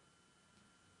me?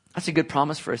 That's a good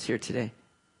promise for us here today.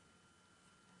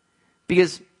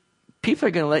 Because people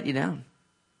are going to let you down.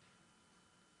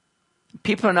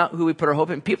 People are not who we put our hope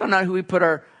in. People are not who we put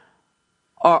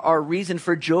our reason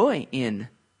for joy in.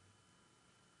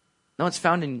 No, it's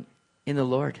found in the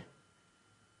Lord,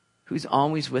 who's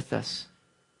always with us.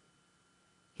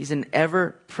 He's an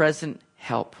ever-present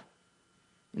help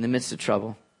in the midst of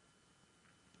trouble.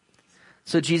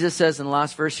 So Jesus says in the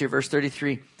last verse here, verse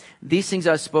 33, these things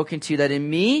I've spoken to you, that in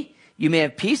me you may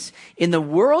have peace. In the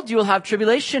world you will have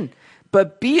tribulation,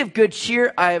 but be of good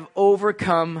cheer. I have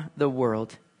overcome the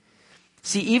world.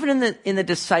 See, even in the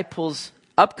disciples'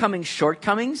 upcoming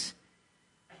shortcomings,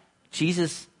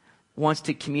 Jesus wants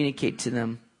to communicate to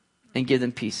them and give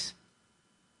them peace.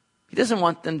 He doesn't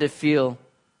want them to feel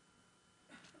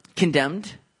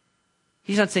condemned.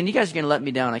 He's not saying, you guys are going to let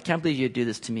me down. I can't believe you'd do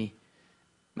this to me.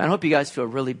 Man, I hope you guys feel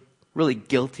really, really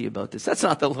guilty about this. That's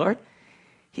not the Lord.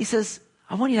 He says,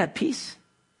 I want you to have peace.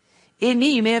 In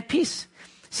me, you may have peace.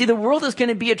 See, the world is going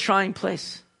to be a trying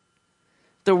place.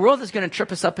 The world is going to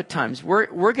trip us up at times. We're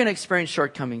going to experience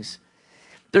shortcomings.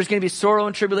 There's going to be sorrow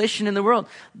and tribulation in the world.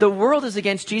 The world is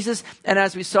against Jesus. And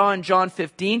as we saw in John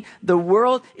 15, the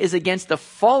world is against the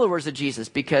followers of Jesus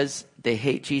because they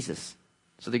hate Jesus.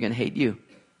 So they're going to hate you.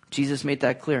 Jesus made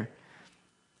that clear.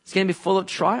 It's going to be full of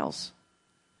trials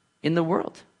in the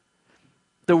world.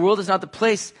 The world is not the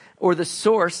place or the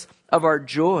source of our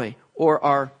joy or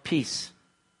our peace.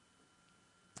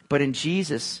 But in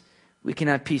Jesus, we can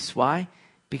have peace. Why?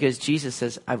 Because Jesus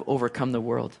says, I've overcome the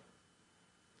world.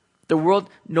 The world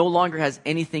no longer has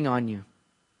anything on you.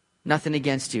 Nothing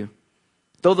against you.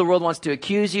 Though the world wants to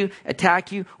accuse you,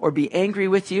 attack you, or be angry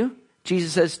with you,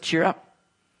 Jesus says, cheer up,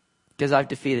 because I've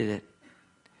defeated it.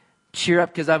 Cheer up,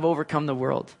 because I've overcome the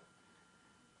world.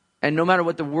 And no matter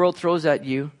what the world throws at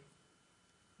you,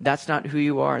 that's not who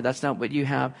you are. That's not what you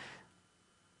have.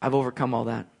 I've overcome all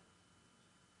that.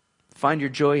 Find your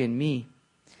joy in me.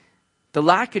 The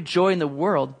lack of joy in the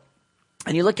world,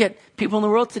 and you look at people in the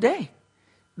world today,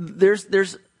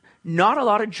 there's not a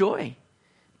lot of joy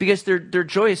because their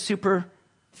joy is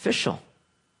superficial.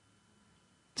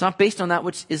 It's not based on that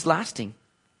which is lasting.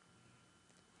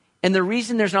 And the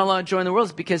reason there's not a lot of joy in the world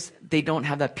is because they don't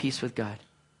have that peace with God.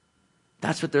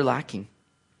 That's what they're lacking.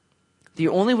 The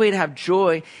only way to have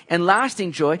joy and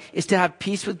lasting joy is to have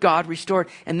peace with God restored.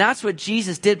 And that's what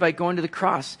Jesus did by going to the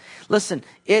cross. Listen,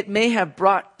 it may have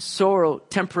brought sorrow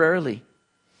temporarily.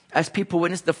 As people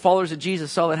witnessed, the followers of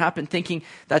Jesus saw that happen thinking,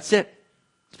 that's it.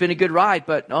 It's been a good ride,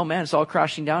 but oh man, it's all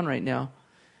crashing down right now.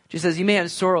 Jesus says, you may have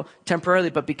sorrow temporarily,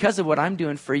 but because of what I'm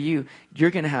doing for you,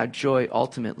 you're going to have joy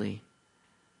ultimately.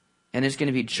 And it's going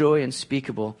to be joy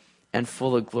unspeakable and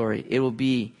full of glory. It will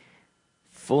be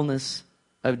fullness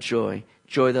of joy,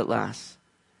 joy that lasts.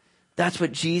 That's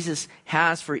what Jesus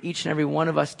has for each and every one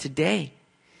of us today.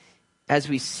 As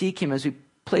we seek him, as we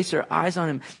place our eyes on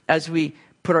him, as we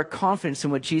put our confidence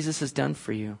in what Jesus has done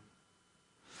for you.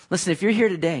 Listen, if you're here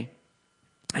today,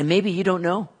 and maybe you don't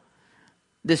know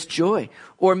this joy,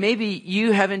 or maybe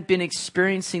you haven't been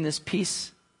experiencing this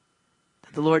peace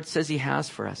that the Lord says he has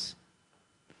for us.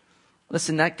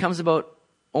 Listen, that comes about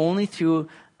only through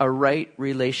a right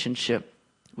relationship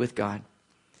with God.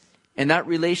 And that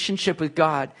relationship with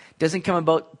God doesn't come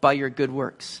about by your good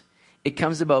works. It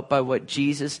comes about by what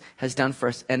Jesus has done for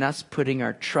us and us putting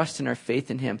our trust and our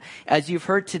faith in him. As you've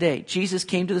heard today, Jesus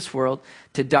came to this world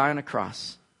to die on a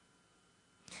cross.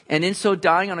 And in so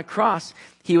dying on a cross,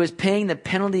 he was paying the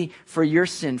penalty for your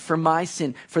sin, for my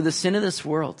sin, for the sin of this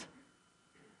world.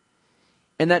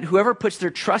 And that whoever puts their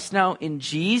trust now in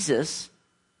Jesus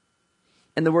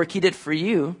and the work he did for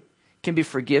you can be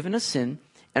forgiven of sin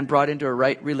and brought into a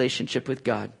right relationship with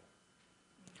God,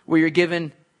 where you're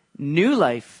given new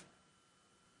life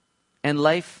and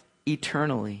life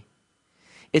eternally.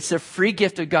 It's a free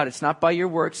gift of God. It's not by your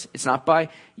works. It's not by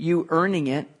you earning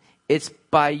it. It's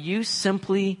by you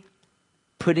simply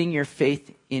putting your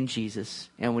faith in Jesus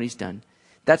and what he's done.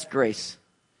 That's grace.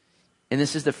 And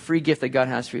this is the free gift that God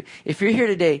has for you. If you're here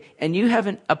today and you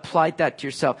haven't applied that to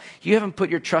yourself, you haven't put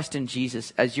your trust in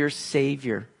Jesus as your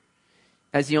Savior,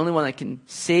 as the only one that can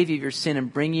save you of your sin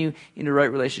and bring you into a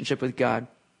right relationship with God,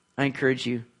 I encourage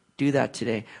you, do that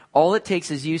today. All it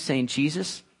takes is you saying,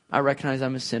 Jesus, I recognize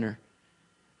I'm a sinner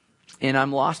and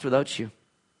I'm lost without you.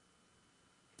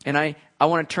 And I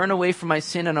want to turn away from my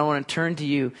sin and I want to turn to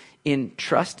you in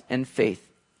trust and faith.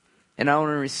 And I want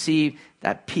to receive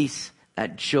that peace,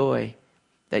 that joy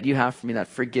that you have for me, that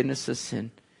forgiveness of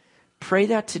sin. Pray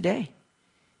that today.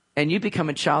 And you become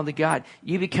a child of God.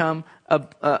 You become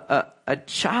a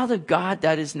child of God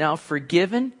that is now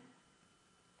forgiven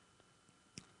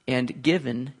and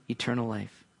given eternal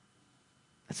life.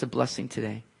 That's a blessing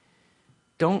today.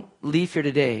 Don't leave here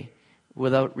today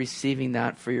without receiving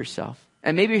that for yourself.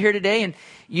 And maybe you're here today and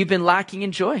you've been lacking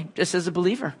in joy just as a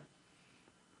believer.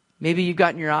 Maybe you've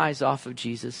gotten your eyes off of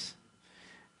Jesus.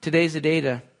 Today's the day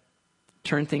to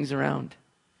turn things around,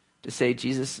 to say,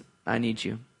 Jesus, I need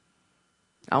you.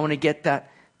 I want to get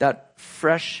that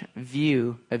fresh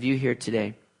view of you here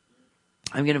today.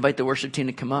 I'm going to invite the worship team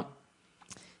to come up.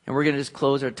 And we're going to just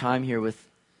close our time here with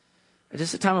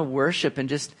just a time of worship. And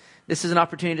just, this is an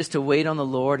opportunity just to wait on the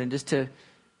Lord and just to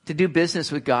do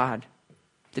business with God,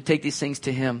 to take these things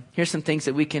to him. Here's some things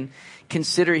that we can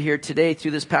consider here today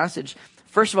through this passage.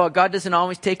 First of all, God doesn't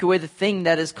always take away the thing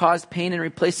that has caused pain and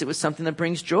replace it with something that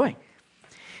brings joy.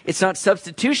 It's not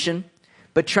substitution,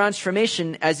 but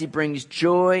transformation as he brings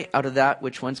joy out of that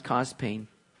which once caused pain.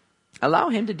 Allow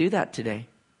him to do that today.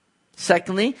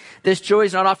 Secondly, this joy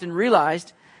is not often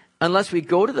realized unless we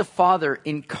go to the Father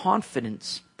in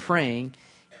confidence, praying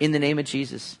in the name of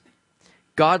Jesus.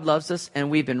 God loves us and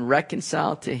we've been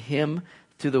reconciled to him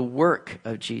through the work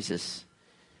of Jesus,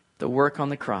 the work on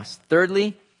the cross.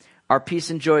 Thirdly, our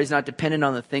peace and joy is not dependent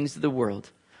on the things of the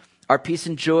world. Our peace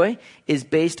and joy is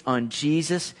based on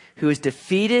Jesus, who has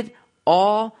defeated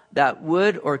all that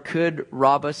would or could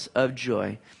rob us of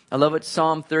joy. I love what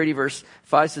Psalm 30 verse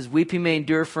 5 says, weeping may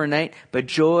endure for a night, but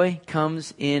joy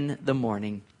comes in the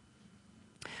morning.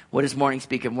 What does morning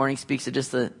speak of? Morning speaks of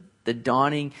just the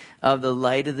dawning of the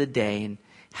light of the day and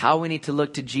how we need to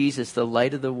look to Jesus, the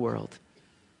light of the world.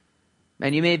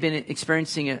 And you may have been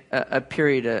experiencing a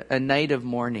period, a night of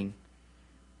mourning.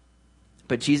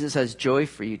 But Jesus has joy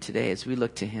for you today as we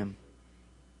look to him,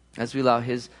 as we allow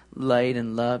his light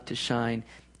and love to shine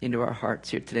into our hearts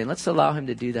here today. Let's allow him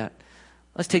to do that.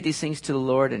 Let's take these things to the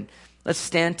Lord and let's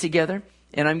stand together.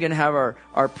 And I'm going to have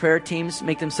our prayer teams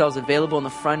make themselves available in the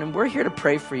front. And we're here to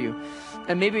pray for you.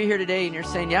 And maybe you're here today and you're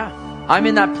saying, yeah, I'm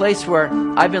in that place where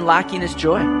I've been lacking this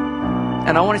joy.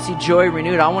 And I want to see joy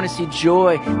renewed. I want to see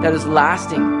joy that is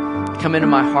lasting come into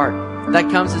my heart.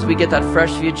 That comes as we get that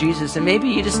fresh view of Jesus. And maybe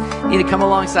you just need to come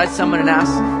alongside someone and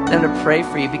ask them to pray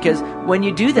for you. Because when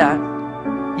you do that,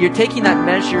 you're taking that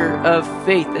measure of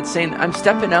faith that's saying, I'm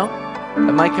stepping out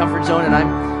of my comfort zone and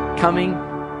I'm coming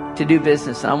to do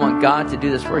business. I want God to do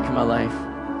this work in my life.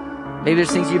 Maybe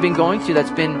there's things you've been going through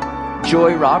that's been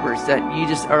joy robbers that you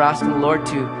just are asking the Lord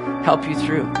to help you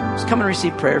through. Just come and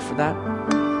receive prayer for that.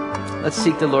 Let's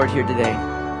seek the Lord here today.